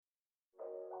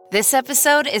This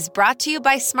episode is brought to you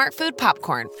by Smart Food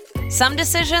Popcorn. Some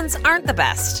decisions aren't the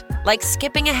best, like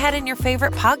skipping ahead in your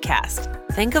favorite podcast.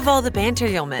 Think of all the banter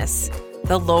you'll miss,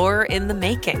 the lore in the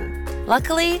making.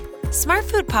 Luckily, Smart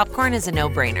Food Popcorn is a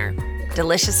no-brainer.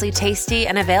 Deliciously tasty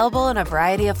and available in a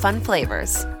variety of fun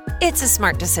flavors. It's a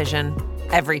smart decision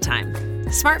every time.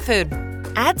 Smart Food.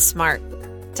 Add smart.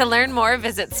 To learn more,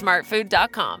 visit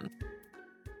smartfood.com.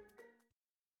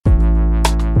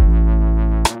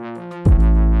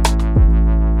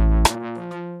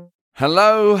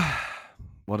 Hello.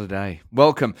 What a day.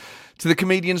 Welcome to the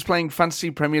Comedians Playing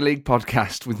Fantasy Premier League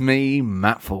podcast with me,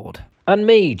 Matt Ford. And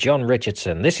me, John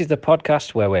Richardson. This is the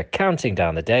podcast where we're counting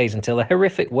down the days until the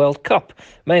horrific World Cup,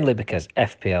 mainly because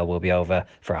FPL will be over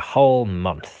for a whole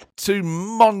month. Two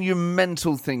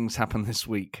monumental things happened this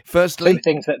week. Firstly... Two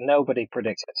things that nobody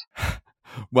predicted.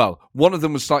 Well, one of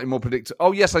them was slightly more predictable.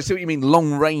 Oh, yes, I see what you mean.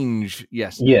 Long range,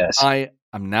 yes. Yes. I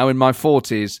am now in my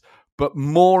 40s. But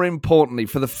more importantly,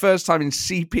 for the first time in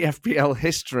CPFPL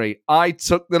history, I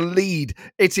took the lead.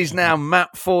 It is now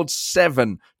Matt Ford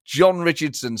 7, John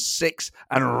Richardson 6,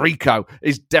 and Rico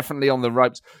is definitely on the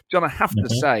ropes. John, I have to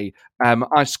say,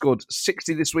 I scored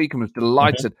 60 this week and was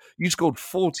delighted. You scored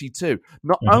 42.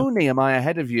 Not only am I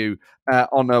ahead of you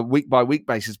on a week-by-week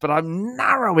basis, but I'm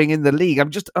narrowing in the league.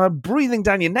 I'm just breathing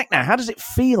down your neck now. How does it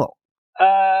feel?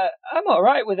 I'm all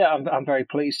right with it. I'm very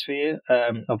pleased for you.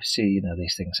 Obviously, you know,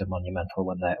 these things are monumental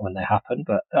when they happen.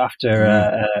 But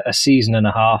after a season and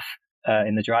a half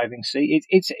in the driving seat,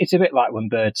 it's a bit like when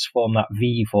birds form that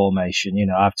V formation. You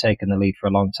know, I've taken the lead for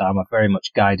a long time. I've very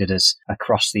much guided us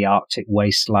across the Arctic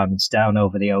wastelands, down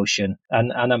over the ocean,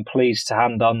 and I'm pleased to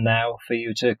hand on now for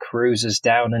you to cruise us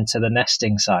down into the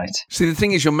nesting site. See, the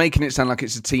thing is, you're making it sound like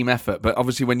it's a team effort, but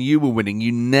obviously when you were winning,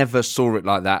 you never saw it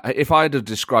like that. If I had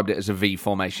described it as a V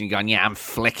formation, you're going, yeah, I'm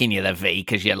flicking you the V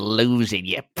because you're losing,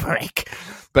 you prick.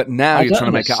 But now you're trying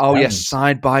to make it, oh yes,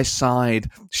 side by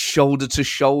side, shoulder to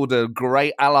shoulder,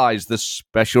 great allies, the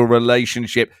special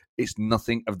relationship. It's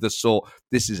nothing of the sort.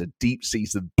 This is a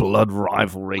deep-seated blood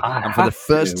rivalry, and for the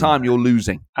first time, you're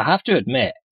losing. I have to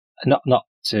admit, not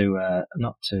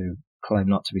to claim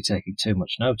not to be taking too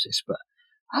much notice, but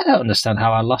I don't understand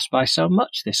how I lost by so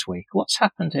much this week. What's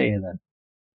happened here then?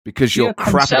 Because you're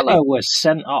crap. Cancelo was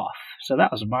sent off, so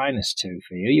that was -2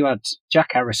 for you. You had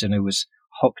Jack Harrison, who was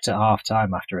hooked at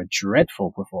half-time after a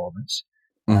dreadful performance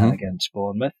against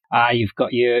Bournemouth. You've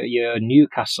got your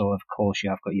Newcastle, of course.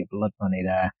 You've got your blood money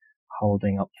there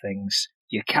holding up things.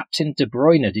 Your captain De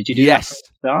Bruyne, did you do that from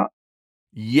the start?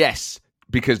 Yes,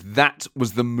 because that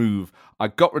was the move. I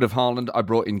got rid of Haaland. I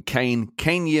brought in Kane.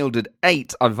 Kane yielded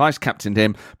 8. I vice-captained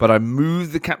him, but I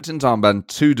moved the captain's armband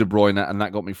to De Bruyne, and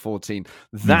that got me 14.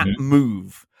 That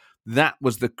move... That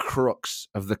was the crux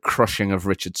of the crushing of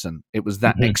Richardson. It was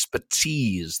that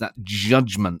expertise, that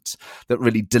judgment that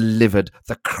really delivered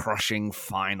the crushing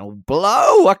final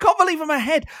blow. I can't believe I'm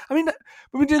ahead. I mean,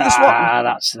 we've been doing this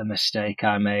that's the mistake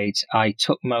I made. I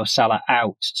took Mo Salah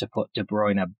out to put De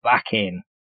Bruyne back in.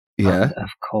 Yeah. And of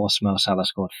course, Mo Salah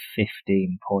scored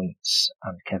 15 points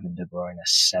and Kevin De Bruyne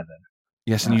 7.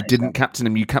 Yes, and you didn't captain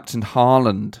him. You captained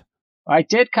Haaland. I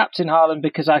did captain Haaland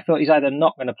because I thought he's either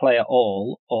not going to play at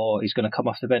all or he's going to come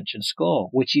off the bench and score,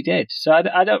 which he did. So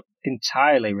I don't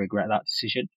entirely regret that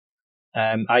decision.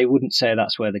 I wouldn't say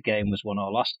that's where the game was won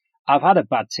or lost. I've had a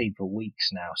bad team for weeks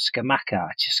now. Scamacca,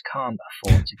 I just can't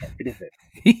afford to get rid of it.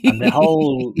 And the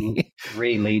whole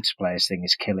Leeds players thing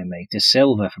is killing me. De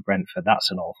Silva for Brentford, that's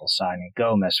an awful signing.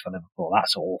 Gomez for Liverpool,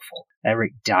 that's awful.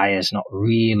 Eric Dyer's not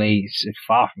really,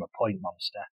 far from a point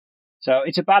monster. So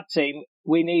it's a bad team.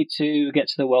 We need to get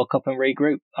to the World Cup and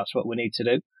regroup. That's what we need to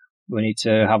do. We need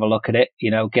to have a look at it.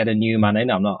 You know, get a new man in.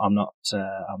 I'm not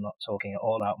talking at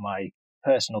all about my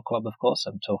personal club, of course.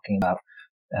 I'm talking about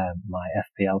my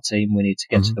FPL team. We need to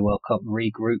get to the World Cup,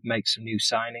 regroup, make some new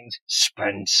signings,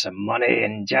 spend some money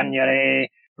in January,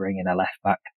 bring in a left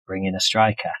back, bring in a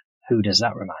striker. Who does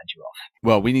that remind you of?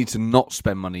 Well, we need to not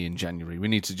spend money in January. We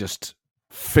need to just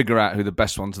figure out who the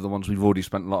best ones are, the ones we've already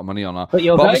spent a lot of money on. But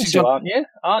you're going to,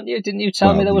 aren't you? Didn't you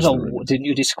tell me there was didn't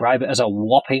you describe it as a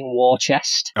whopping war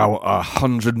chest? Oh,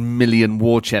 100 million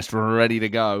war chest ready to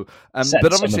go. But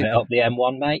obviously, some of it up the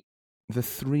M1, mate. The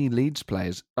 3 Leeds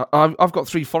players. I've got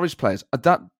 3 Forest players.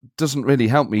 That doesn't really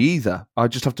help me either. I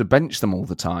just have to bench them all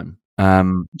the time.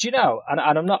 Do you know, and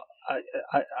I'm not,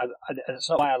 it's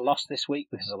not why I lost this week,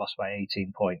 because I lost by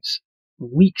 18 points.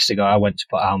 Weeks ago, I went to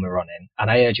put Almiron in, and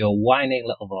I heard your whining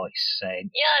little voice saying,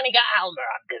 "You only got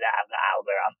Almiron because I have got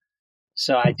Almiron."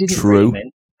 So I didn't bring him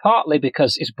in. Partly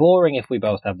because it's boring if we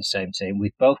both have the same team.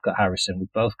 We've both got Harrison,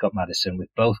 we've both got Maddison,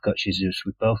 we've both got Jesus,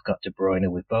 we've both got De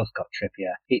Bruyne, we've both got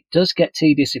Trippier. It does get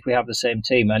tedious if we have the same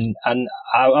team. And I'm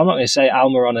not going to say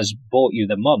Almiron has bought you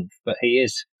the month, but he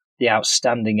is the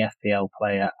outstanding FPL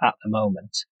player at the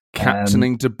moment.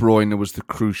 Captaining De Bruyne was the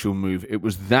crucial move. It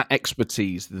was that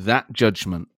expertise, that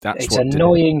judgment. It's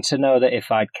annoying to know that if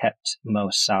I'd kept Mo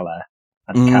Salah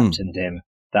and captained him,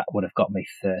 that would have got me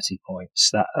 30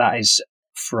 points. That is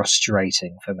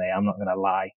frustrating for me, I'm not going to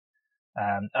lie.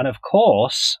 And of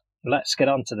course, let's get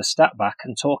on to the stat back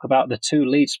and talk about the two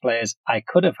Leeds players I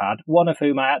could have had, one of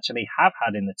whom I actually have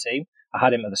had in the team. I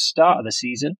had him at the start of the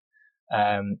season.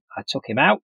 I took him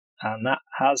out, and that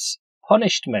has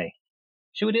punished me.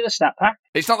 Should we do the stat pack?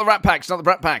 It's not the Rat Pack. It's not the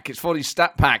Brat Pack. It's 40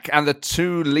 Stat Pack. And the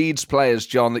two Leeds players,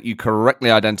 John, that you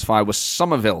correctly identify were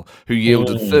Somerville, who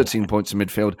yielded 13 points in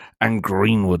midfield, and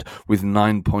Greenwood with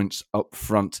 9 points up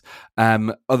front.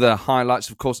 Other highlights,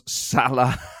 of course,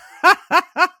 Salah.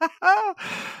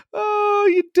 Oh,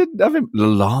 you didn't have him.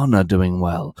 Lallana doing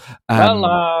well.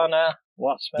 Lallana.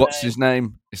 What's his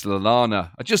name? It's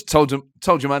Lallana. I just told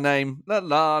you my name.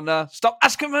 Lallana. Stop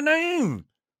asking my name.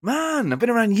 Man, I've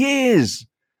been around years. Do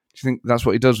you think that's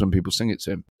what he does when people sing it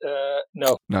to him?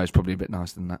 No. No, he's probably a bit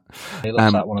nicer than that. He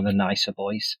looks like one of the nicer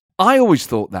boys. I always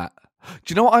thought that.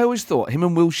 Do you know what I always thought? Him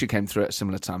and Wilshere came through at a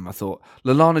similar time. I thought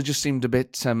Lallana just seemed a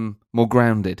bit more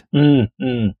grounded. Yeah.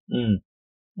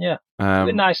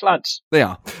 They're nice lads. They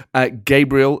are.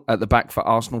 Gabriel at the back for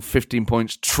Arsenal, 15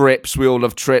 points. Trips, we all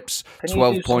love Trips,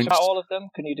 12 points. About all of them?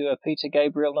 Can you do a Peter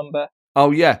Gabriel number?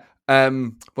 Oh, yeah.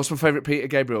 What's my favourite Peter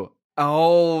Gabriel?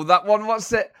 Oh, that one,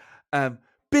 what's it?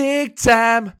 Big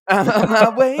time, I'm on my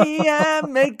way,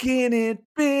 I'm making it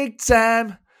big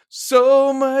time.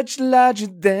 So much larger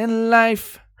than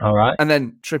life. All right. And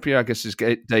then Trippier, I guess, is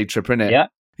day tripper, innit? Yeah.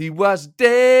 He was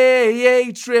day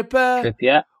tripper.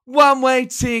 Trippier. One-way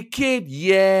ticket,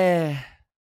 yeah.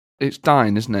 It's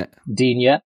dying, isn't it?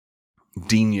 Digne.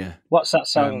 What's that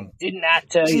song? Didn't I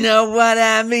tell you? You know what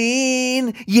I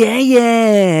mean?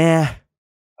 Yeah.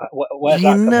 Where's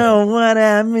you know what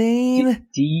I mean?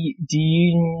 Do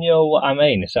you know what I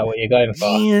mean? Is that what you're going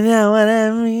for? You know what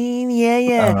I mean?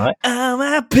 Yeah. All right. All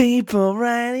my people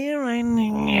right here, right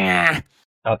now.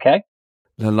 Okay.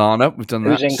 Lallana, we've done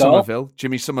Who's that. in goal? Somerville,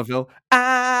 Jimmy Somerville.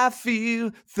 I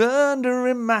feel thunder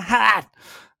in my heart.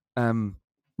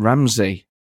 Ramsey.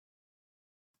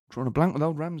 Drawing a blank with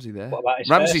old Ramsey there. What about his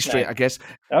Ramsey first Street, name? I guess.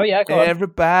 Oh, yeah, go on.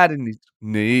 Everybody needs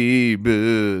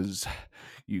neighbours.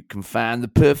 You can find the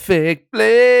perfect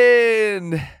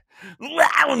blend.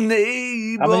 Wow,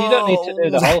 neighbours. I mean, you don't need to do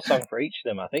the whole song for each of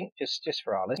them, I think. Just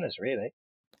for our listeners, really.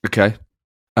 Okay.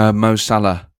 Mo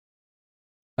Salah.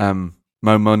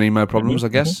 Mo money, mo problems, I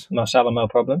guess. Mo Salah, mo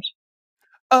problems.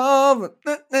 Oh,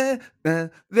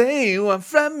 they want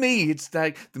from me. It's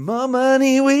like the more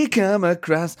money we come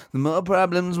across, the more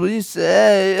problems we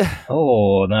say.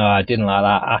 Oh, no, I didn't like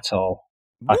that at all.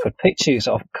 I could picture you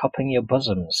sort of cupping your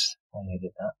bosoms when you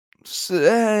did that.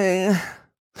 Say.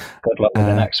 Good luck with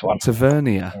the next one.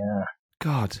 Tavernier. Yeah.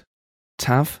 God.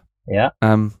 Tav? Yeah.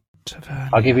 Tavernier.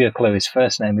 I'll give you a clue. His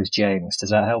first name is James. Does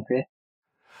that help you?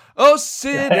 Oh,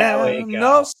 sit There down,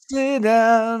 oh, sit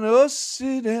down, oh,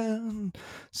 sit down.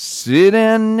 Sit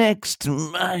down next to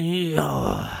my...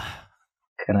 Oh.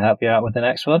 Can I help you out with the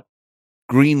next one?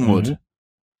 Greenwood.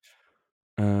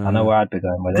 I know where I'd be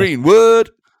going with it. Greenwood.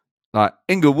 Like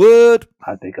Inglewood.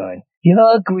 I'd be going,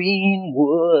 you're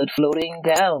Greenwood floating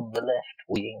down the left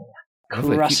wing.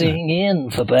 Lovely, Crossing in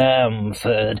for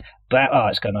Bamford.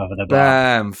 It's gone over the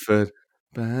bar.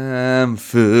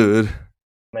 Bamford.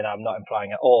 I mean, I'm not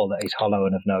implying at all that he's hollow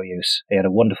and of no use. He had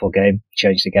a wonderful game.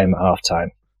 Changed the game at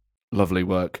half-time. Lovely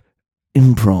work.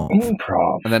 Improv.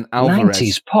 And then Alvarez.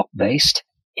 90s pop-based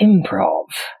improv.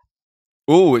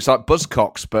 Oh, it's like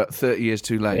Buzzcocks, but 30 years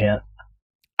too late. Yeah.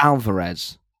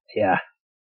 Alvarez. Yeah.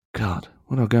 God,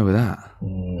 where do I go with that?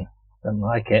 Don't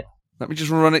like it. Let me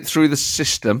just run it through the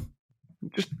system.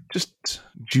 Just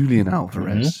Julian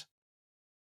Alvarez.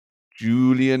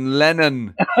 Julian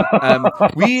Lennon.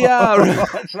 We are...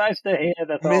 It's nice to hear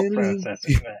the thought process,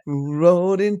 isn't it?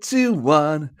 Rolled into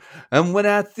one. And when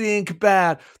I think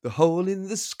about the hole in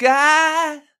the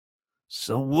sky,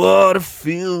 so water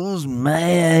fills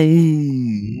my...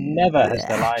 Never has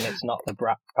the line, it's not the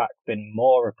Brat Pack, been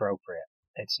more appropriate.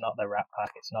 It's not the Rat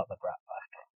Pack, it's not the Brat Pack.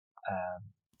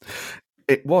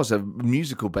 It was a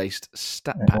musical-based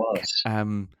stat pack. It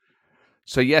was.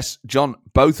 So yes, John,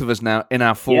 both of us now in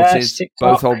our 40s, yes,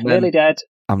 TikTok, both old men. Nearly dead.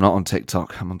 I'm not on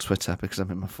TikTok. I'm on Twitter because I'm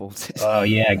in my 40s. Oh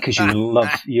yeah, because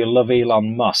you love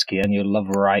Elon Musk, yeah, and you love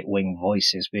right-wing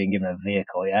voices being given a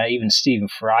vehicle. Yeah, even Stephen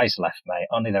Fry's left, mate.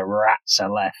 Only the rats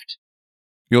are left.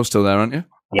 You're still there, aren't you?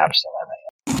 Yeah, I'm still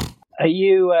there, mate. Are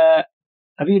you?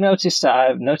 Have you noticed that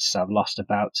I've lost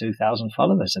about 2,000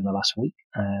 followers in the last week?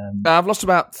 I've lost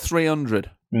about 300,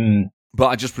 mm. but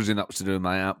I just presume that was to do with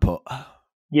my output.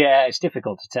 Yeah, it's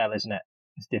difficult to tell, isn't it?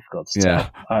 It's difficult to Yeah.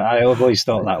 tell. I always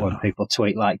thought that when people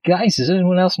tweet like, guys, has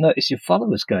anyone else noticed your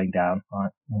followers going down?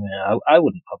 Like, no, I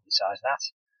wouldn't publicise that.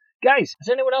 Guys, has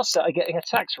anyone else started getting a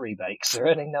tax rebate because they're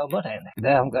earning no money and they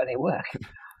haven't got any work?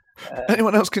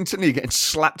 Anyone else continue getting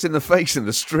slapped in the face in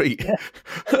the street? Yeah.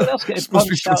 Anyone else getting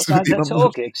punched outside their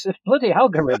tour gigs? The bloody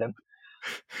algorithm.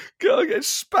 God, getting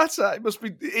spat at. It must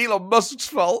be Elon Musk's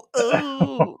fault.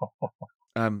 Oh.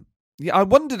 Yeah, I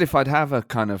wondered if I'd have a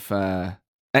kind of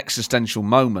existential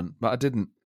moment, but I didn't.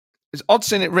 It's odd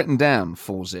seeing it written down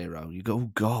 40. You go,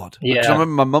 oh God. Yeah. Because I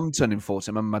remember my mum turning 40.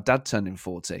 I remember my dad turning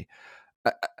 40.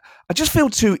 I just feel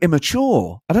too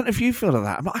immature. I don't know if you feel like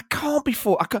that. I'm like, I can't be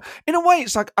 40. In a way,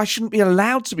 it's like I shouldn't be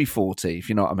allowed to be 40, if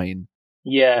you know what I mean.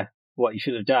 Yeah. What, you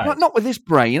should have died? Not with this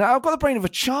brain. I've got the brain of a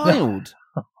child.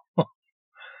 Do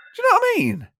you know what I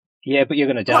mean? Yeah, but you're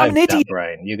going to die I'm with an that idiot.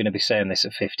 brain. You're going to be saying this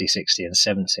at 50, 60 and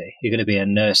 70. You're going to be in a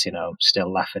nursing home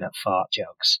still laughing at fart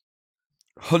jokes.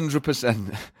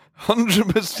 100%.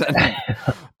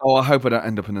 100%. Oh, I hope I don't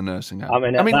end up in a nursing home. I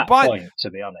mean, at that point, to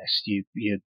be honest,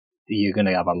 you're going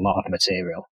to have a lot of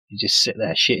material. You just sit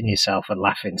there shitting yourself and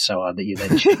laughing so hard that you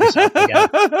then shit yourself again.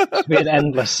 It's be an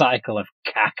endless cycle of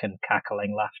cack and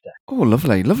cackling laughter. Oh,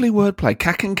 lovely. Lovely wordplay.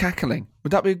 Cack and cackling.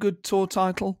 Would that be a good tour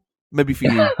title? Maybe for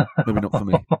you, maybe not for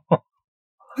me. I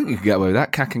think you could get away with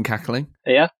that. Cack and cackling.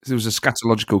 Yeah? There was a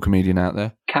scatological comedian out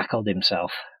there. Cackled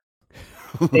himself.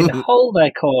 In Hull,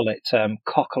 they call it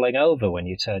cockling over when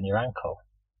you turn your ankle.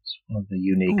 It's one of the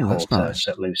unique Hull terms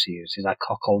that Lucy uses. I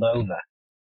cockled over.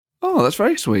 Oh, that's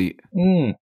very sweet.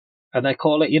 And they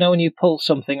call it, when you pull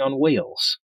something on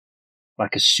wheels,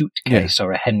 like a suitcase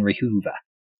or a Henry Hoover.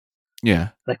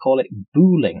 Yeah. They call it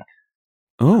booling.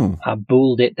 Oh. I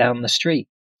booled it down the street.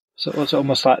 So it was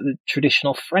almost like the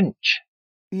traditional French.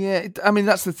 Yeah,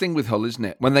 that's the thing with Hull, isn't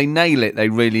it? When they nail it, they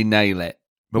really nail it.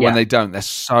 But when they don't, they're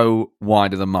so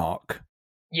wide of the mark.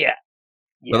 Yeah.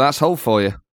 But that's Hull for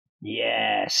you.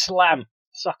 Yeah, slam.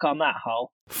 Suck on that,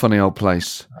 Hull. Funny old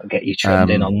place. I'll get you trimmed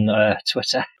in on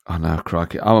Twitter. I know,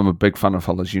 crikey. I'm a big fan of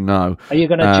Hull, as you know. Are you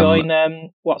going to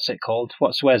join, what's it called?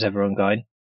 Where's everyone going?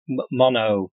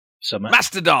 Mono Summit?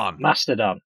 Mastodon.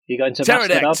 Are you going to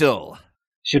Pterodactyl. Mastodon?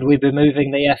 Should we be moving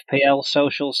the FPL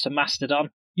socials to Mastodon?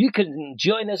 You can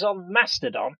join us on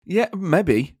Mastodon. Yeah,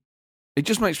 maybe. It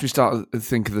just makes me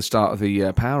think of the start of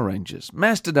the Power Rangers.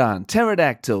 Mastodon,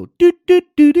 Pterodactyl,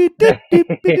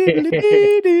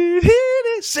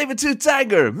 Saber-tooth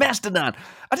tiger, Mastodon.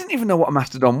 I didn't even know what a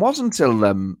Mastodon was until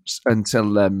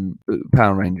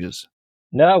Power Rangers.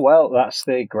 No, well, that's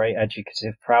the great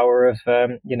educative power of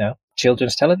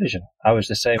children's television. I was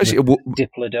the same with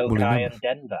Diplodocus and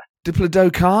Denver.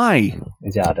 Diplodocus?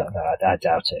 Yeah, I don't know. I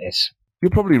doubt it is.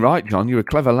 You're probably right, John. You're a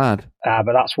clever lad.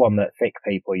 But that's one that thick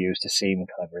people use to seem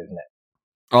clever, isn't it?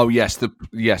 Oh yes,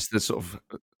 the sort of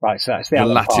right. So that's the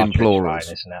Latin plurals, line,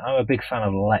 isn't it? I'm a big fan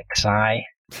of Lexi.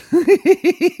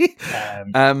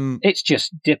 It's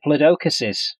just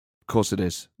Diplodocuses. Of course, it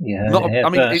is. Yeah.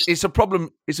 It's a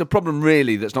problem. It's a problem,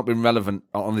 really, that's not been relevant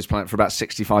on this planet for about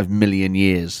 65 million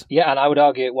years. Yeah, and I would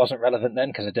argue it wasn't relevant then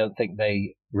because I don't think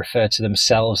they refer to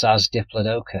themselves as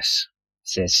Diplodocus.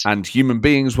 And human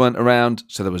beings weren't around,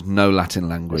 so there was no Latin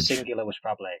language. The singular was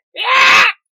probably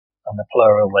and the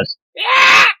plural was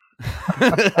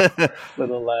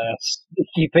little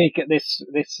sneaky peek at this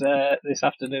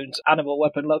afternoon's animal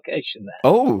weapon location there.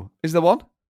 Oh, is there one?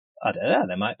 I don't know,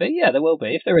 there might be. Yeah, there will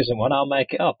be. If there isn't one, I'll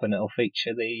make it up and it'll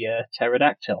feature the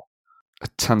pterodactyl. A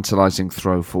tantalising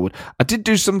throw forward. I did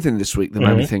do something this week that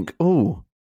made me think, oh,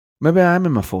 maybe I am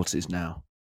in my 40s now.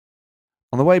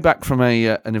 On the way back from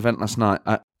an event last night,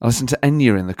 I listened to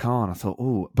Enya in the car, and I thought,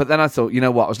 oh. But then I thought, you know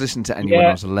what? I was listening to Enya when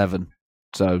I was 11,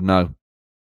 so no.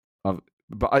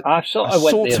 I've sort of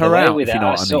went the other way with it.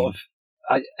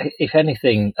 If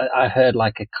anything, I heard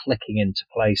like a clicking into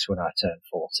place when I turned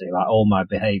 40, like all my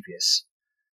behaviours.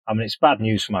 I mean, it's bad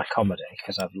news for my comedy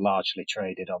because I've largely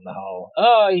traded on the whole,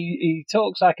 he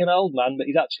talks like an old man, but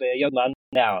he's actually a young man.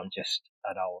 Now I'm just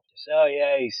an old.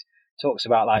 He talks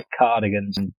about like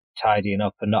cardigans and tidying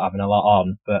up and not having a lot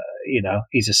on, but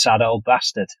he's a sad old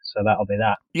bastard, so that'll be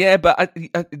that. Yeah, but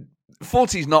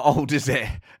 40's not old, is it?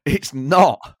 It's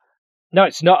not. No,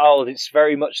 it's not old. It's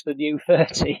very much the new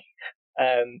 30.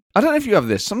 I don't know if you have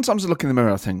this. Sometimes I look in the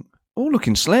mirror, I think, all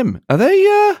looking slim. Are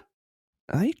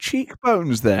they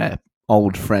cheekbones there,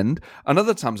 old friend? And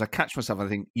other times I catch myself and I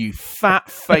think, you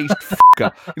fat-faced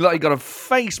fucker. You got a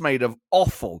face made of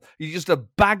offal. You're just a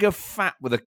bag of fat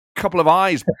with a couple of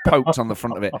eyes poked on the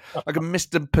front of it, like a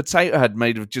Mr. Potato Head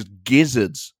made of just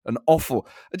gizzards and offal.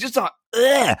 Just like,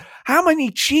 ugh. How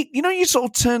many cheek? You know, you sort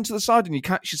of turn to the side and you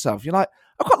catch yourself. You're like,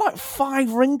 I've got like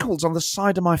 5 wrinkles on the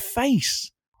side of my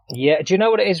face. Yeah, do you know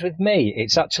what it is with me?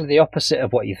 It's actually the opposite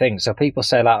of what you think. So people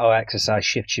say like, oh, exercise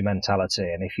shifts your mentality,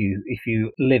 and if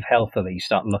you live healthily, you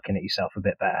start looking at yourself a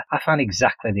bit better. I find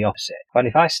exactly the opposite. But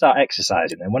if I start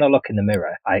exercising, and when I look in the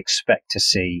mirror, I expect to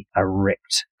see a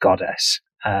ripped goddess.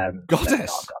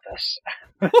 Goddess?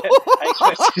 I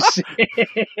expect to see...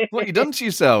 What have you done to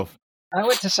yourself? I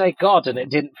went to say God, and it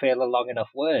didn't feel a long enough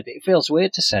word. It feels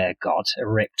weird to say a god, a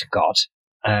ripped god.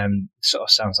 Sort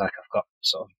of sounds like I've got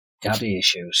sort of daddy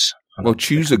issues. Well,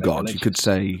 choose a god. You could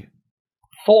say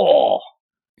 4.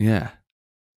 Yeah.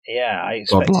 Yeah, I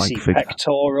expect God-like to see figure.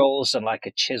 pectorals and like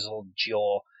a chiseled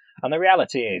jaw. And the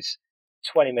reality is,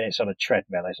 20 minutes on a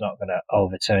treadmill is not going to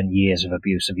overturn years of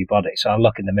abuse of your body. So I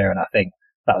look in the mirror and I think,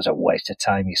 that was a waste of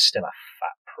time. You're still a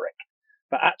fat prick.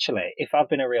 But actually, if I've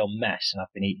been a real mess and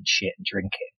I've been eating shit and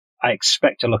drinking, I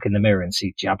expect to look in the mirror and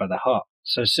see Jabba the Hutt.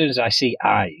 So as soon as I see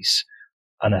eyes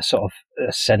and a sort of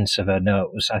a sense of her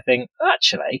nose, I think,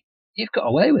 actually, you've got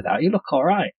away with that. You look all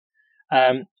right.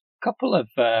 Couple of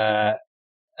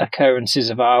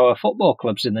occurrences of our football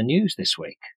clubs in the news this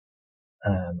week. I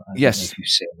don't know if you've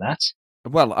seen that.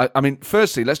 Well, I mean,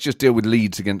 firstly, let's just deal with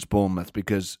Leeds against Bournemouth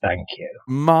because... Thank you.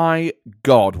 My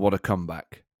God, what a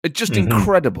comeback. It's just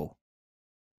incredible.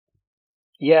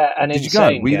 Yeah, and did you go?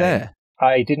 Were you there?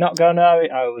 I did not go, no.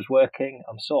 I was working.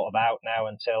 I'm sort of out now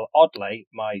until, oddly,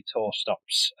 my tour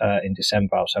stops in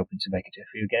December. I was hoping to make it to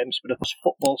a few games, but of course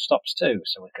football stops too,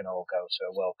 so we can all go to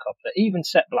a World Cup that even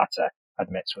Sepp Blatter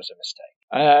admits was a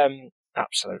mistake.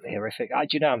 Absolutely horrific. Do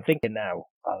you know, I'm thinking now,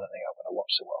 I don't think I'm going to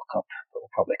watch the World Cup, but we'll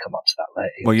probably come on to that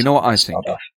later. Well, you know what I think?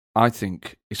 I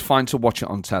think it's fine to watch it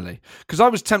on telly. Because I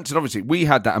was tempted, obviously, we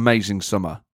had that amazing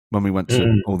summer when we went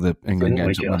to all the England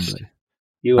games at Wembley.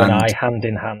 You and I, hand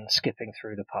in hand, skipping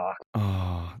through the park.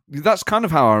 Oh, that's kind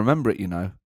of how I remember it, you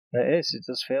know. It is. It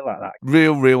does feel like that.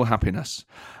 Real happiness.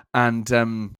 And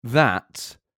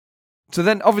that... So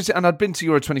then, obviously, and I'd been to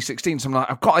Euro 2016, so I'm like,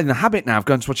 I've got in the habit now of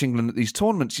going to watch England at these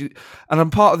tournaments. And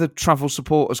I'm part of the Travel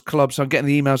Supporters Club, so I'm getting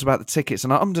the emails about the tickets,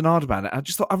 and I ummed and ahed about it. I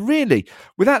just thought, I really,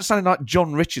 without sounding like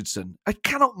John Richardson, I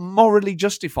cannot morally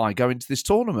justify going to this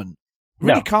tournament.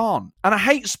 Really can't. And I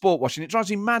hate sport watching. It drives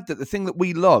me mad that the thing that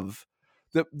we love,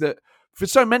 that for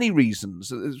so many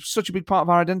reasons, such a big part of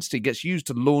our identity gets used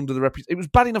to launder the reputation. It was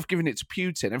bad enough giving it to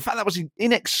Putin. In fact, that was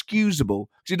inexcusable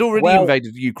because he'd already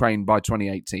invaded Ukraine by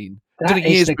 2018. That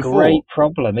is the great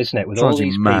problem, isn't it, with all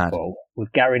these people,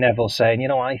 with Gary Neville saying, you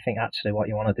know, I think actually what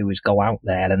you want to do is go out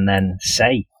there and then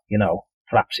say, you know,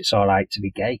 perhaps it's all right to be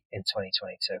gay in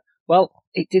 2022. Well,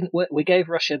 it didn't work. We gave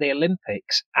Russia the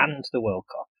Olympics and the World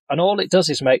Cup. And all it does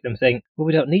is make them think, well,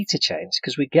 we don't need to change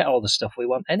because we get all the stuff we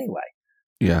want anyway.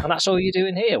 Yeah. And that's all you're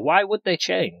doing here. Why would they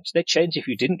change? They'd change if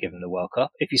you didn't give them the World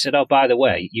Cup. If you said, oh, by the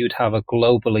way, you'd have a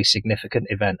globally significant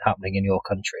event happening in your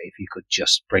country if you could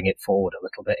just bring it forward a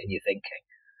little bit in your thinking.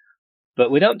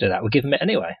 But we don't do that. We give them it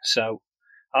anyway. So,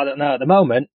 I don't know. At the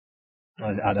moment,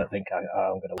 I don't think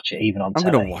I'm going to watch it even on telly.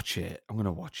 I'm going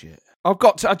to watch it.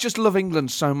 I just love England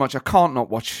so much. I can't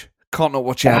not watch our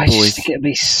boys. I just think it'd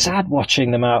be sad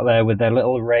watching them out there with their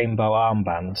little rainbow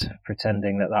armband,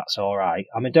 pretending that that's all right.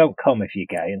 I mean, don't come if you're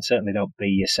gay, and certainly don't be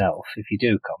yourself. If you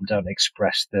do come, don't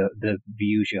express the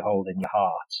views you hold in your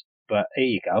heart. But here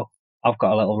you go. I've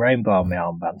got a little rainbow on my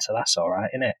armband, so that's all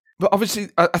right, isn't it? But obviously,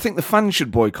 I think the fans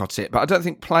should boycott it. But I don't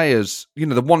think players, you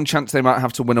know, the one chance they might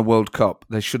have to win a World Cup,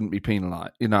 they shouldn't be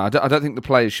penalised. You know, I don't think the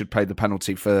players should pay the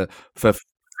penalty for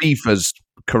FIFA's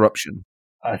corruption.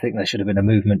 I think there should have been a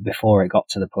movement before it got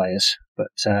to the players. But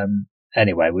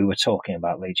anyway, we were talking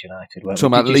about Leeds United.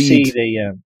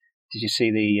 Did you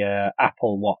see the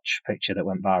Apple Watch picture that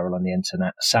went viral on the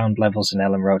internet? Sound levels in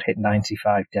Ellen Road hit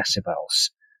 95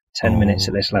 decibels. 10 minutes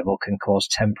at this level can cause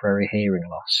temporary hearing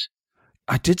loss.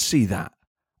 I did see that.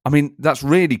 I mean, that's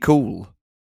really cool.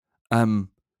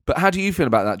 But how do you feel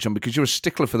about that, John? Because you're a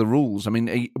stickler for the rules. I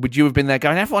mean, would you have been there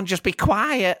going, everyone just be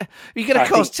quiet? You're going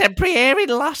to cause temporary hearing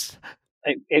loss?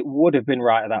 It would have been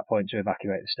right at that point to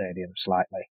evacuate the stadium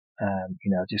slightly.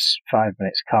 Just 5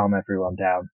 minutes, calm everyone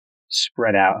down,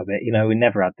 spread out a bit. You know, we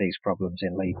never had these problems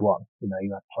in League One. You know,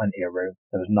 you had plenty of room.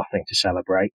 There was nothing to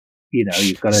celebrate. You know,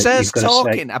 you've got to... Sir's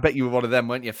talking. I bet you were one of them,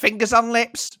 weren't you? Fingers on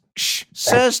lips. Shh,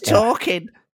 Sir's talking.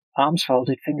 Arms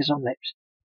folded, fingers on lips.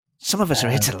 Some of us are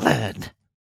here to learn.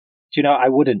 Do you know, I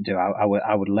wouldn't do.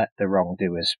 I would let the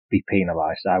wrongdoers be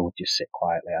penalised. I would just sit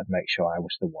quietly. I'd make sure I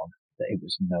was the one that it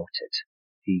was noted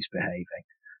he's behaving.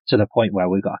 To the point where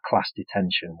we got a class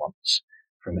detention once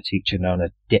from a teacher known as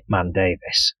Ditman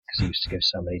Davis, because he used to give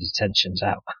so many detentions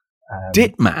out.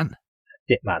 Ditman?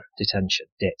 Ditman, detention,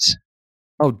 dits.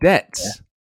 Oh, debts.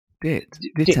 Yeah.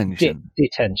 Detention.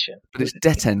 Detention. But it's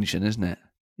detention, isn't it?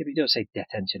 Yeah, but you don't say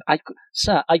detention.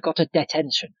 Sir, I got a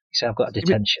detention. You say, I've got a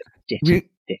detention. Dit.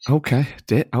 Okay.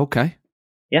 Okay.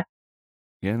 Yeah.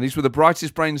 Yeah, and these were the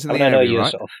brightest brains in the area, I know you're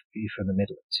right? You're from the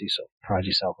Midlands, so you sort of pride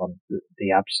yourself on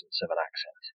the absence of an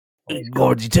accent.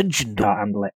 Got a detention. Can't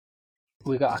handle it.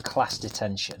 We got a class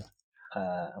detention,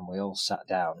 and we all sat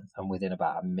down, and within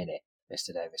about a minute,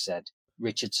 Mr. Davis said,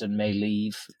 Richardson may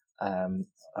leave, and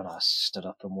I stood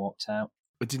up and walked out.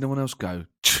 But did no one else go,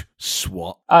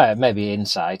 swat? Maybe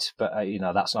inside, but,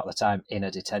 that's not the time in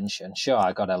a detention. Sure,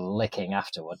 I got a licking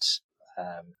afterwards.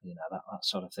 That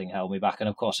sort of thing held me back. And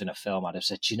of course, in a film, I'd have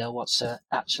said, do you know what, sir?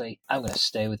 Actually, I'm going to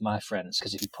stay with my friends,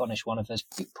 because if you punish one of us,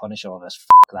 you punish all of us.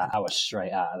 F*** that. I was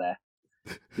straight out of there.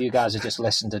 You guys have just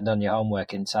listened and done your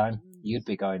homework in time. You'd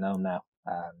be going home now.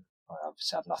 I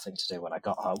obviously had nothing to do when I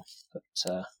got home,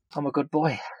 but I'm a good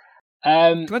boy.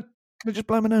 Can I just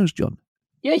blow my nose, John?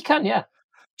 Yeah, you can, yeah.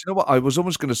 Do you know what? I was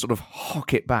almost going to sort of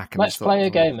hock it back. And Let's play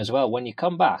a game as well. When you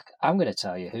come back, I'm going to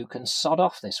tell you who can sod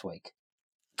off this week.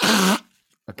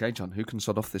 Okay, John, who can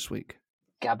sod off this week?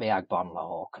 Gabby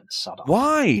Agbonlahor can sod off.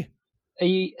 Why?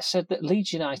 He said that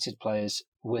Leeds United players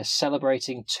were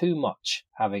celebrating too much,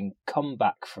 having come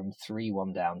back from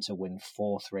 3-1 down to win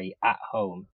 4-3 at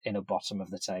home in a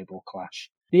bottom-of-the-table clash.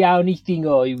 The only thing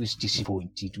I was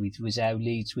disappointed with was how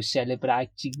Leeds were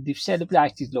celebrating. They've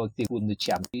celebrated like they won the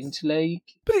Champions League.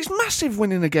 But it's massive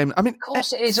winning a game. I mean, of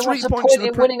course it is. And what's the point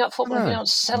in winning at football if you don't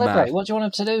celebrate? Mad. What do you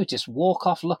want them to do? Just walk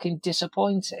off looking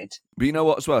disappointed? But you know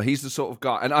what as well? He's the sort of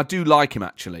guy, and I do like him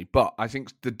actually, but I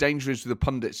think the danger is with the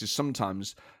pundits is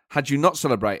sometimes, had you not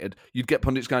celebrated, you'd get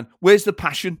pundits going, where's the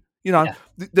passion? You know,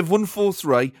 They've won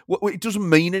 4-3. It doesn't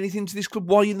mean anything to this club.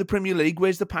 Why are you in the Premier League?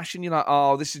 Where's the passion? You're like,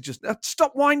 oh, this is just...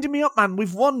 Stop winding me up, man.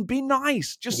 We've won. Be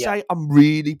nice. Just say, I'm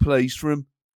really pleased for him.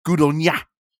 Good on ya.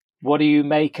 What do you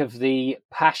make of the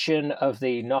passion of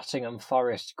the Nottingham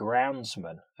Forest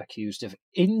groundsman accused of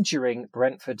injuring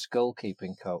Brentford's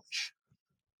goalkeeping coach?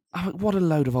 Oh, what a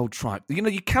load of old tripe. You know,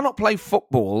 you cannot play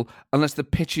football unless the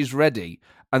pitch is ready.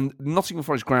 And Nottingham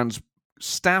Forest grounds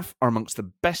staff are amongst the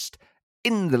best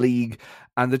in the league,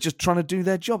 and they're just trying to do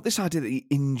their job. This idea that he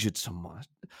injured someone,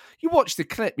 you watch the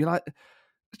clip, you're like,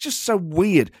 it's just so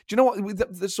weird. Do you know what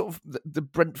the sort of the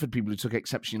Brentford people who took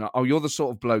exception? You're like, oh, you're the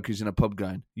sort of bloke who's in a pub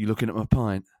going, you looking at my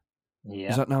pint? Yeah.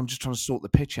 He's like, no, I'm just trying to sort the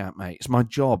pitch out, mate. It's my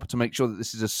job to make sure that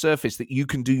this is a surface that you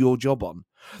can do your job on.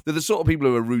 They're the sort of people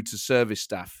who are rude to service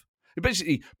staff.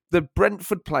 Basically, the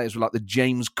Brentford players were like the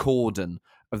James Corden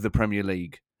of the Premier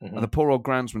League. Mm-hmm. And the poor old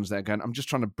groundsman's there going, I'm just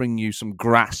trying to bring you some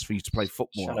grass for you to play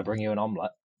football. Trying to bring you an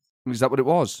omelette. Is that what it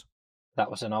was?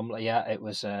 That was an omelette, yeah. It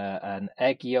was an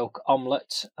egg yolk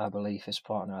omelette. I believe his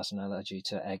partner has an allergy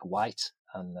to egg white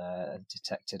and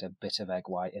detected a bit of egg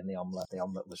white in the omelette. The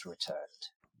omelette was returned.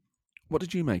 What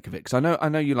did you make of it? Because I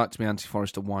know you like to be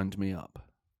anti-Forest to wind me up.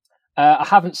 I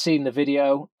haven't seen the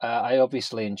video. I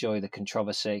obviously enjoy the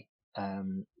controversy.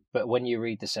 But when you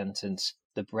read the sentence,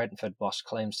 the Brentford boss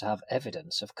claims to have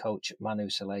evidence of coach Manu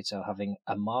Saleto having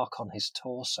a mark on his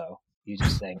torso. You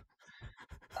just think,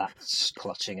 that's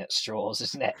clutching at straws,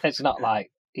 isn't it? It's not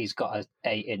like he's got an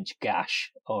 8-inch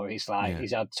gash or he's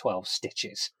had 12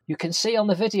 stitches. You can see on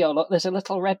the video, look, there's a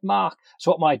little red mark. It's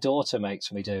what my daughter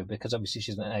makes me do, because obviously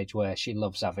she's at an age where she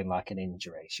loves having like an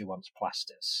injury. She wants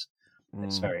plasters.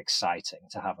 It's very exciting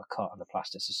to have a cut on a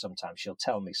plaster, so sometimes she'll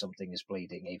tell me something is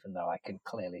bleeding even though I can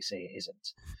clearly see it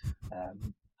isn't.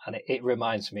 And it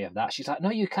reminds me of that. She's like, no,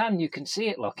 you can see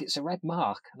it, look, it's a red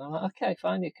mark. And I'm like, okay,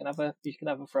 fine, you can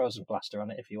have a frozen plaster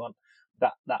on it if you want.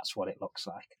 That's what it looks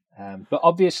like. But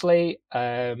obviously,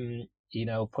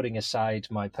 putting aside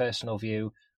my personal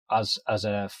view, as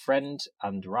a friend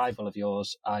and rival of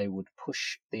yours, I would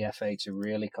push the FA to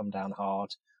really come down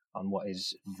hard on what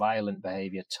is violent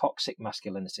behaviour, toxic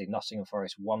masculinity. Nottingham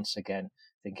Forest once again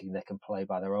thinking they can play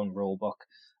by their own rule book,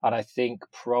 and I think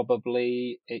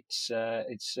probably it's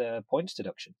points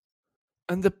deduction.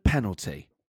 And the penalty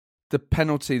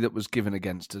that was given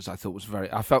against us, I thought was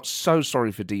I felt so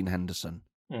sorry for Dean Henderson.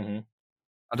 Mm-hmm.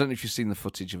 I don't know if you've seen the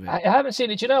footage of it. I haven't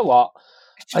seen it. Do you know what?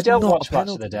 I don't watch Match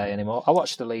of the Day anymore. I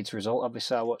watched the Leeds result.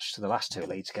 Obviously, I watched the last 2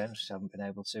 Leeds games, which I haven't been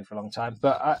able to for a long time.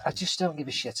 But I just don't give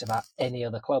a shit about any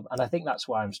other club. And I think that's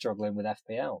why I'm struggling with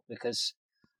FPL, because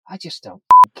I just don't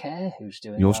care who's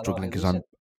doing it. You're struggling because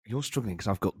You're struggling because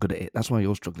I've got good at it. That's why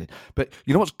you're struggling. But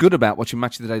you know what's good about watching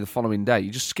Match of the Day the following day?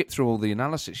 You just skip through all the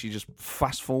analysis. You just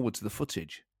fast forward to the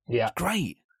footage. Yeah. It's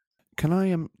great. Can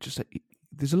I just say,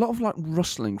 there's a lot of like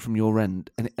rustling from your end,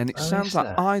 and it sounds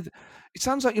like it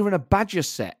sounds like you're in a Badger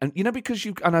set, and you know because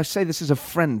you and I say this as a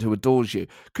friend who adores you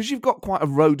because you've got quite a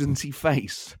rodenty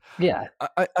face. Yeah.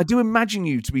 I do imagine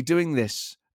you to be doing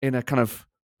this in a kind of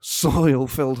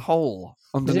soil-filled hole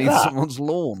underneath someone's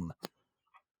lawn.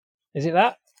 Is it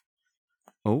that?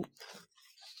 Oh,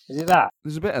 is it that?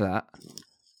 There's a bit of that.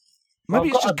 Maybe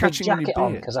it's just catching in your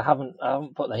beard. Because I haven't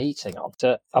put the heating on.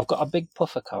 So I've got a big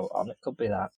puffer coat on. It could be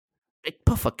that. Big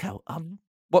puffer coat on.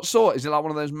 What sort? Is it like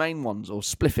one of those main ones or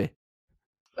spliffy?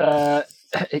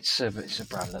 It's a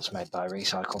brand that's made by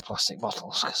recycled plastic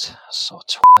bottles. Because so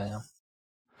I am.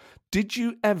 Did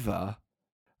you ever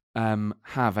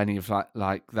have any of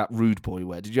like that Rude Boy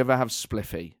wear? Did you ever have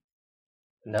spliffy?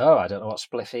 No, I don't know what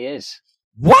spliffy is.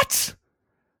 What?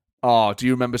 Oh, do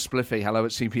you remember Spliffy?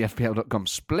 hello@cpfpl.com.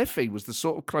 Spliffy was the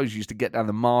sort of clothes you used to get down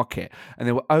the market, and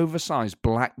they were oversized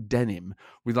black denim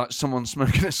with like someone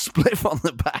smoking a spliff on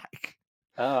the back.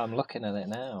 Oh, I'm looking at it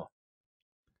now.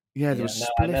 Yeah, there was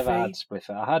Spliffy. I never had Spliffy.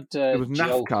 I had there was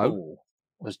Joe Nafco. Cool.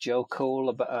 Was Joe Cool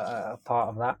a part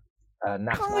of that?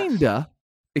 Kinda.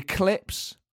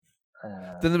 Eclipse.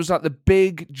 Then there was like the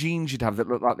big jeans you'd have that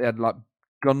looked like they had like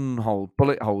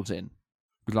bullet holes in.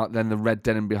 With like then the red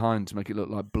denim behind to make it look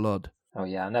like blood. Oh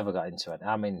yeah, I never got into it.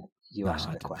 I mean, you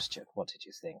asked the question. What did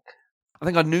you think? I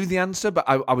think I knew the answer, but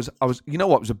I was. You know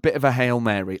what? It was a bit of a Hail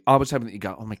Mary. I was hoping that you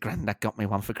go, "Oh, my granddad got me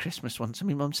one for Christmas once, and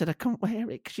my mum said I couldn't wear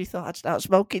it because she thought I'd start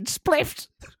smoking spliffs."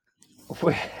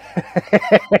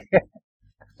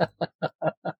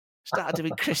 Started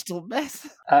doing crystal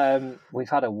meth. We've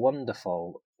had a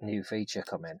wonderful new feature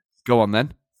come in. Go on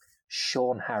then.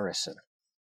 Sean Harrison.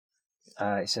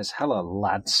 It says, "Hello,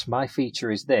 lads. My feature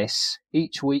is this.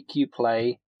 Each week you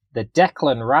play the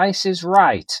Declan Rice is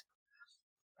Right."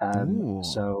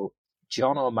 So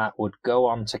John or Matt would go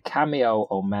on to Cameo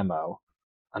or Memo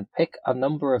and pick a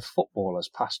number of footballers,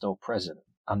 past or present,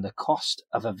 and the cost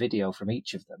of a video from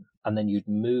each of them. And then you'd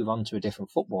move on to a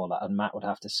different footballer, and Matt would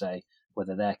have to say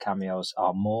whether their cameos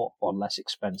are more or less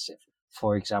expensive.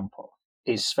 For example,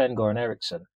 is Sven-Goran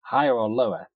Eriksson higher or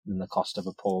lower than the cost of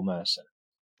a Paul Merson?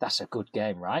 That's a good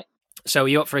game, right? So are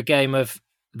you up for a game of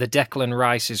the Declan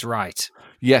Rice is Right?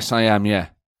 Yes, I am, yeah.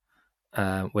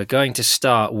 We're going to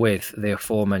start with the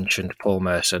aforementioned Paul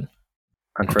Merson.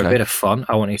 And for a bit of fun,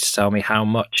 I want you to tell me how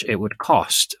much it would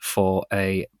cost for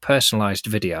a personalised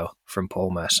video from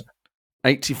Paul Merson.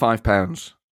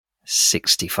 £85.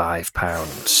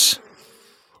 £65.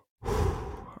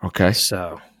 Okay.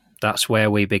 So that's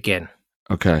where we begin.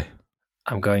 Okay.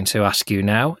 I'm going to ask you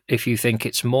now if you think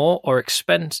it's more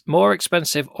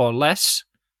expensive or less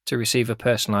to receive a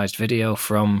personalised video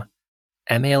from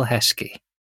Emile Heskey.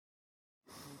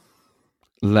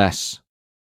 Less.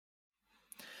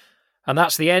 And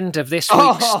that's the end of this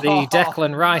week's The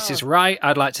Declan Rice is Right.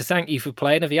 I'd like to thank you for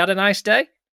playing. Have you had a nice day?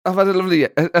 I've had a lovely...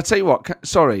 I'll tell you what.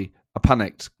 Sorry, I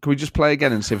panicked. Can we just play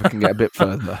again and see if I can get a bit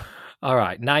further? All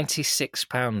right,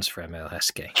 £96 for Emile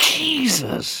Heskey.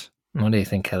 Jesus. What do you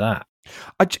think of that?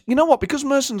 You know what? Because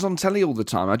Merson's on telly all the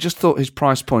time, I just thought his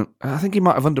price point... I think he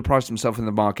might have underpriced himself in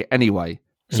the market anyway.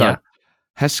 So, yeah.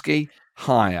 Heskey,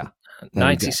 higher.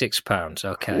 £96,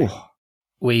 okay. Ooh.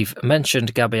 We've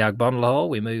mentioned Gabby Agbonlahor.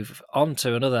 We move on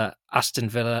to another Aston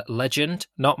Villa legend.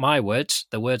 Not my words,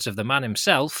 the words of the man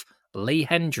himself, Lee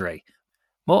Hendrie.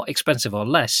 More expensive or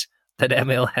less than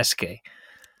Emile Heskey?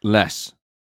 Less.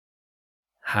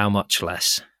 How much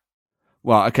less?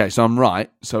 Well, okay, so I'm right.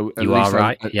 So you are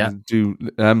right. Yeah.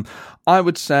 I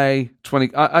would say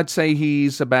 20. I'd say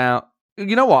he's about.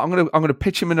 You know what? I'm gonna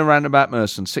pitch him in around about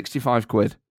Merson,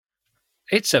 £65.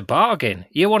 It's a bargain.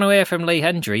 You want to hear from Lee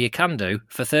Hendrie? You can do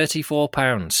for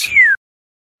 £34.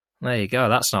 There you go.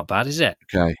 That's not bad, is it?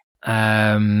 Okay.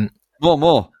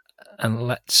 More. And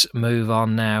let's move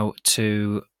on now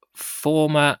to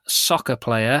former soccer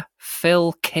player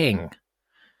Phil King.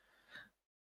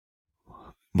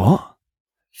 What?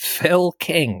 Phil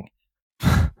King.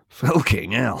 Phil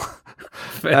King, hell.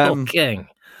 Phil King.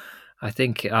 I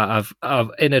think I've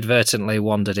inadvertently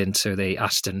wandered into the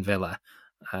Aston Villa.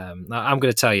 I'm going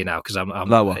to tell you now because I'm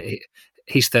lower.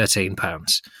 He's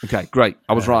 £13. Okay, great.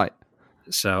 I was right.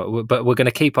 So, but we're going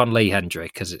to keep on Lee Hendrie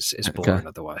because it's boring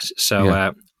otherwise.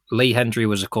 So, Lee Hendrie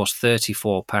was, of course,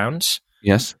 £34.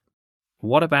 Yes.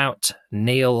 What about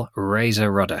Neil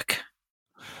Razor Ruddock?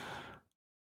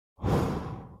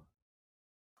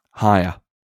 Higher.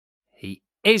 He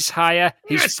is higher.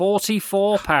 He's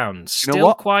 £44. You know Still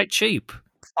what? Quite cheap.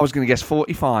 I was going to guess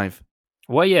 45.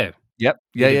 Were you? Yep.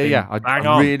 Yeah.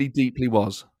 I really deeply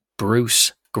was.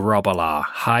 Bruce Grobbelaar,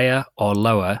 higher or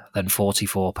lower than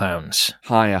 £44?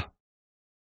 Higher.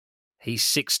 He's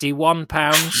 £61.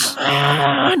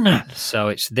 So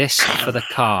it's this for the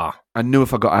car. I knew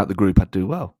if I got out the group, I'd do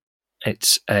well.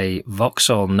 It's a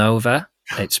Vauxhall Nova.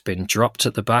 It's been dropped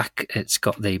at the back. It's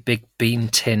got the big bean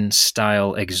tin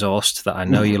style exhaust that I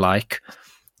know you like.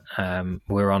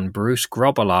 We're on Bruce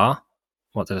Grobbelaar.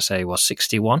 What did I say? He was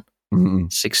 61?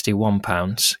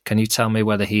 £61. Can you tell me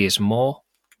whether he is more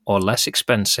or less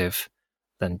expensive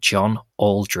than John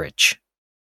Aldridge?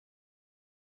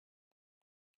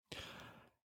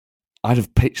 I'd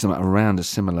have pitched them at around a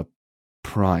similar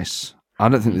price. I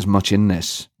don't think there's much in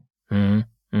this. Now,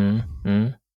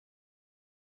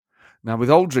 with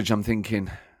Aldridge, I'm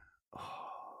thinking,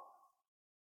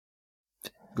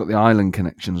 got the island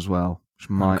connection as well. Which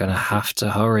might I'm going to have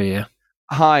to hurry you.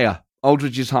 Higher.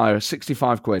 Aldridge is higher,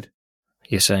 65 quid.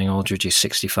 You're saying Aldridge is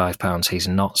 £65. He's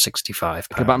not £65.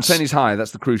 Okay, but I'm saying he's higher.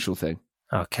 That's the crucial thing.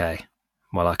 Okay.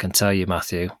 Well, I can tell you,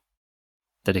 Matthew,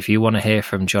 that if you want to hear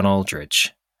from John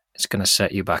Aldridge, it's going to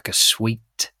set you back a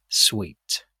sweet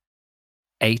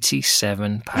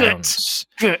 £87.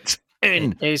 Get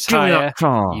in. It is higher.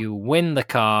 You win the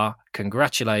car.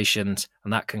 Congratulations.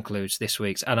 And that concludes this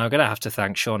week's. And I'm going to have to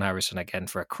thank Sean Harrison again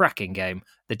for a cracking game.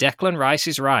 The Declan Rice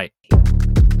is right.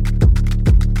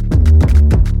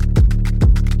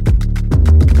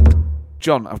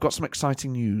 John, I've got some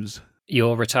exciting news.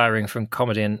 You're retiring from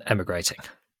comedy and emigrating.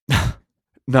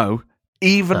 No,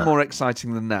 even more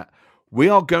exciting than that. We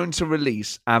are going to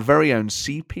release our very own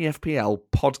CPFPL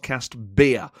podcast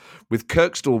beer with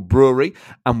Kirkstall Brewery,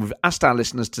 and we've asked our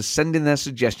listeners to send in their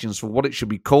suggestions for what it should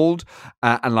be called,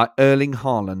 and like Erling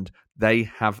Haaland, they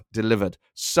have delivered.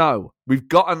 So, we've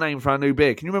got a name for our new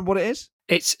beer. Can you remember what it is?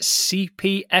 It's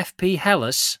CPFP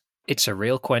Hellas. It's a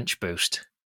real quench boost.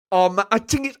 I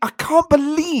can't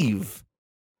believe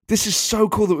this is so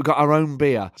cool that we've got our own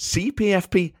beer.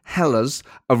 CPFP Hellas,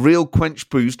 a real quench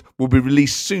boost, will be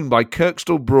released soon by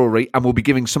Kirkstall Brewery, and we'll be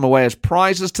giving some away as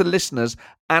prizes to listeners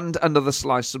and Another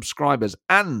Slice subscribers.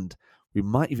 And we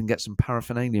might even get some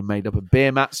paraphernalia made up of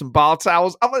beer mats and bar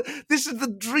towels. This is the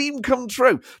dream come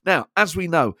true. Now, as we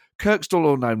know,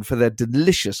 Kirkstall are known for their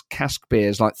delicious cask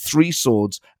beers like Three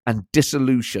Swords and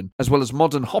Dissolution, as well as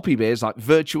modern hoppy beers like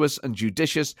Virtuous and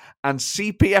Judicious, and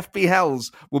CPFP Hells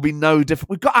will be no different.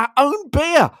 We've got our own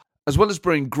beer! As well as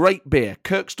brewing great beer,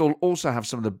 Kirkstall also have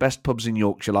some of the best pubs in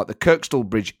Yorkshire, like the Kirkstall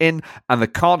Bridge Inn and the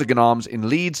Cardigan Arms in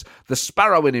Leeds, the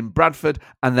Sparrow Inn in Bradford,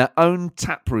 and their own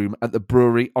tap room at the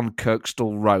brewery on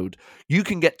Kirkstall Road. You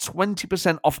can get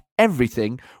 20% off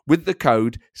everything with the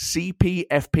code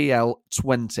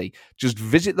CPFPL20. Just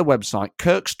visit the website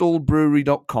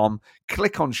kirkstallbrewery.com,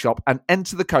 click on shop, and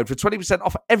enter the code for 20%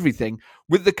 off everything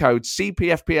with the code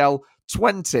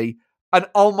CPFPL20. And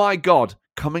oh my God,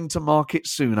 coming to market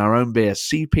soon, our own beer,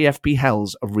 CPFP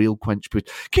Hells, a real quench boost.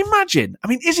 Can you imagine? I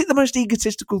mean, is it the most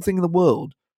egotistical thing in the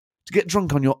world to get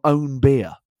drunk on your own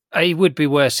beer? It would be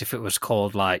worse if it was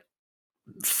called, like,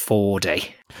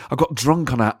 4D. I got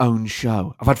drunk on our own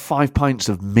show. I've had 5 pints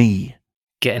of me.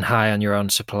 Getting high on your own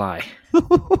supply.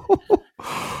 Oh,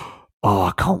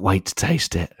 I can't wait to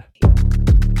taste it.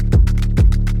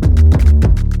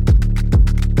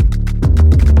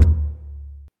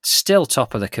 Still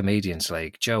top of the Comedians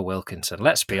League, Joe Wilkinson.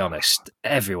 Let's be honest,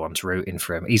 everyone's rooting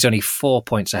for him. He's only 4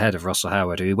 points ahead of Russell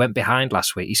Howard, who went behind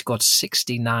last week. He scored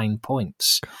 69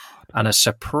 points. And a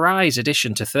surprise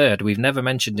addition to third, we've never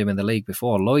mentioned him in the league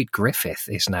before, Lloyd Griffith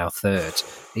is now third.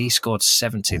 He scored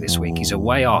 70 this week. He's a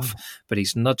way off, but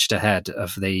he's nudged ahead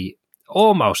of the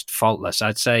almost faultless,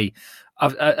 I'd say.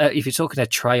 If you're talking a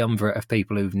triumvirate of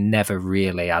people who've never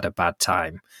really had a bad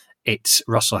time, it's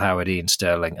Russell Howard, Ian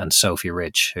Sterling, and Sophie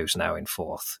Ridge, who's now in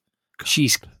fourth.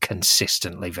 She's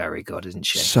consistently very good, isn't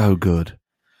she? So good.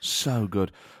 So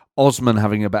good. Osman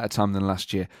having a better time than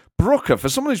last year. Brooker, for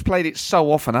someone who's played it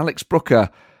so often, Alex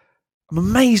Brooker, I'm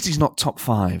amazed he's not top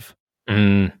 5.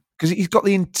 Because he's got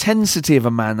the intensity of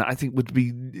a man that I think would be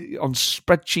on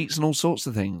spreadsheets and all sorts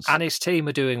of things. And his team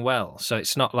are doing well, so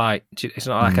it's not like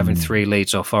having 3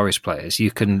 Leeds or Forest players.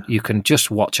 You can just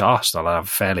watch Arsenal and have a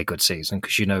fairly good season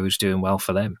because you know who's doing well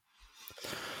for them.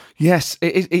 Yes,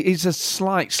 it's a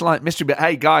slight mystery. But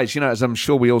hey, guys, as I'm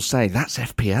sure we all say, that's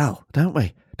FPL, don't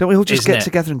we? Don't we all just get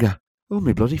together and go, oh,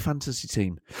 my bloody fantasy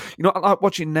team. What I like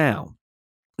watching now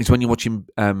is when you're watching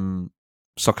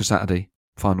Soccer Saturday,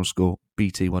 Final Score,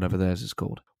 BT, whatever theirs is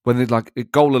called. When a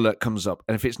goal alert comes up,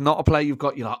 and if it's not a player you've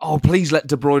got, you're like, oh, please let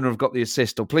De Bruyne have got the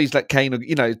assist, or please let Kane,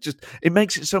 it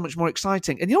makes it so much more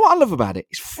exciting. And you know what I love about it?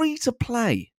 It's free to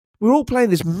play. We're all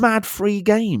playing this mad free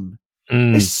game.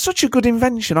 It's such a good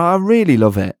invention. I really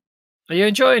love it. Are you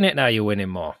enjoying it now you're winning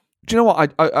more? Do you know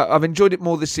what? I've enjoyed it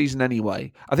more this season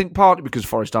anyway. I think partly because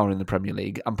Forest are in the Premier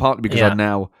League and partly because I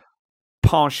now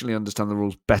partially understand the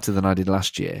rules better than I did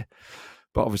last year.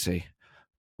 But obviously,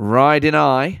 riding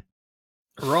eye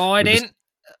with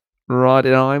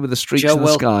the streaks in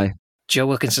the sky. Joe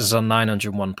Wilkinson's on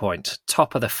 901 points.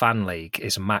 Top of the fan league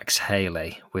is Max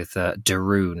Haley with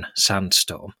Daroon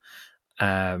Sandstorm.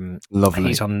 Lovely.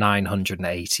 He's on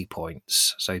 980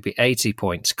 points. So he'd be 80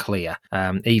 points clear.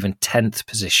 Even 10th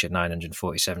position,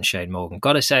 947, Shane Morgan.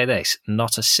 Got to say this,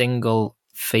 not a single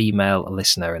female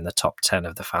listener in the top 10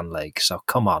 of the fan league. So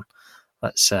come on,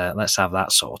 let's have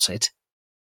that sorted.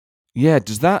 Yeah,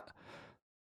 does that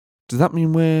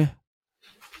mean we're...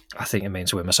 I think it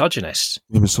means we're misogynists.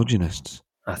 We're misogynists?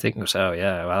 I think so,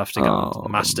 yeah. I'll have to go on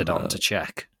Mastodon to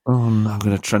check. Oh, no, I'm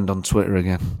going to trend on Twitter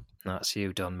again. That's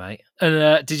you done, mate.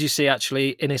 And did you see,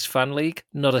 actually, in his fan league,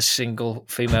 not a single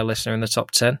female listener in the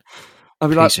top 10? I'd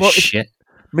be like, what? Shit.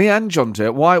 Me and John do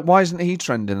it. Why isn't he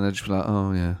trending? And they'd just be like,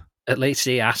 oh, yeah. At least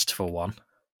he asked for one.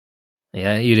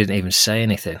 Yeah, you didn't even say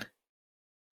anything.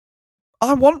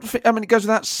 It goes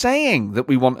without saying that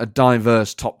we want a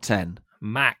diverse top 10.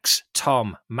 Max,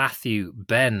 Tom, Matthew,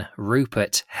 Ben,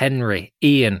 Rupert, Henry,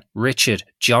 Ian, Richard,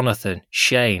 Jonathan,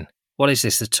 Shane. What is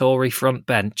this, the Tory front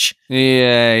bench?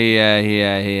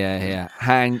 Yeah.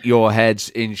 Hang your heads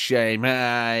in shame.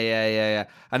 Yeah.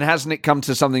 And hasn't it come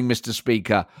to something, Mr.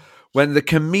 Speaker, when the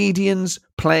comedians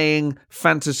playing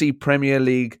Fantasy Premier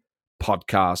League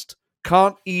podcast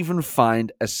can't even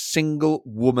find a single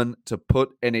woman to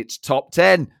put in its top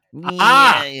 10?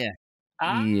 Yeah.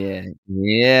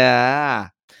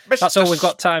 That's all we've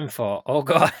got time for. Oh,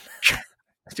 God. Do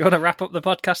you want to wrap up the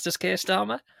podcast as Keir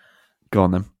Starmer? Go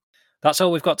on, then. That's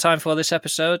all we've got time for this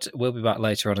episode. We'll be back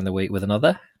later on in the week with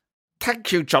another.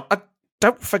 Thank you, John. And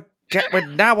don't forget, we're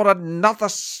now on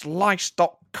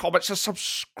anotherslice.com. It's a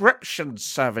subscription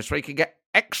service where you can get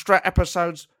extra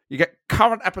episodes, you get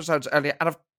current episodes earlier, and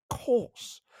of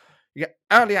course, you get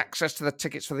early access to the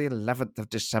tickets for the 11th of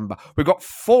December. We've got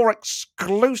 4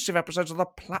 exclusive episodes on the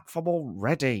platform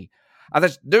already. And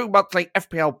there's new monthly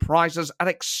FPL prizes and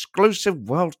exclusive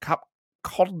World Cup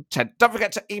content. Don't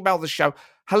forget to email the show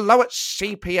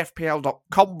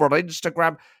hello@cpfpl.com. We're on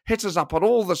Instagram. Hit us up on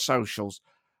all the socials.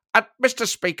 And Mr.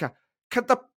 Speaker, can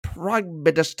the Prime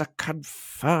Minister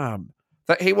confirm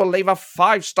that he will leave a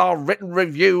 5-star written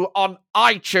review on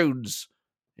iTunes?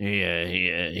 Yeah.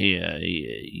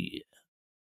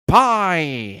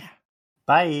 Bye.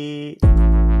 Bye.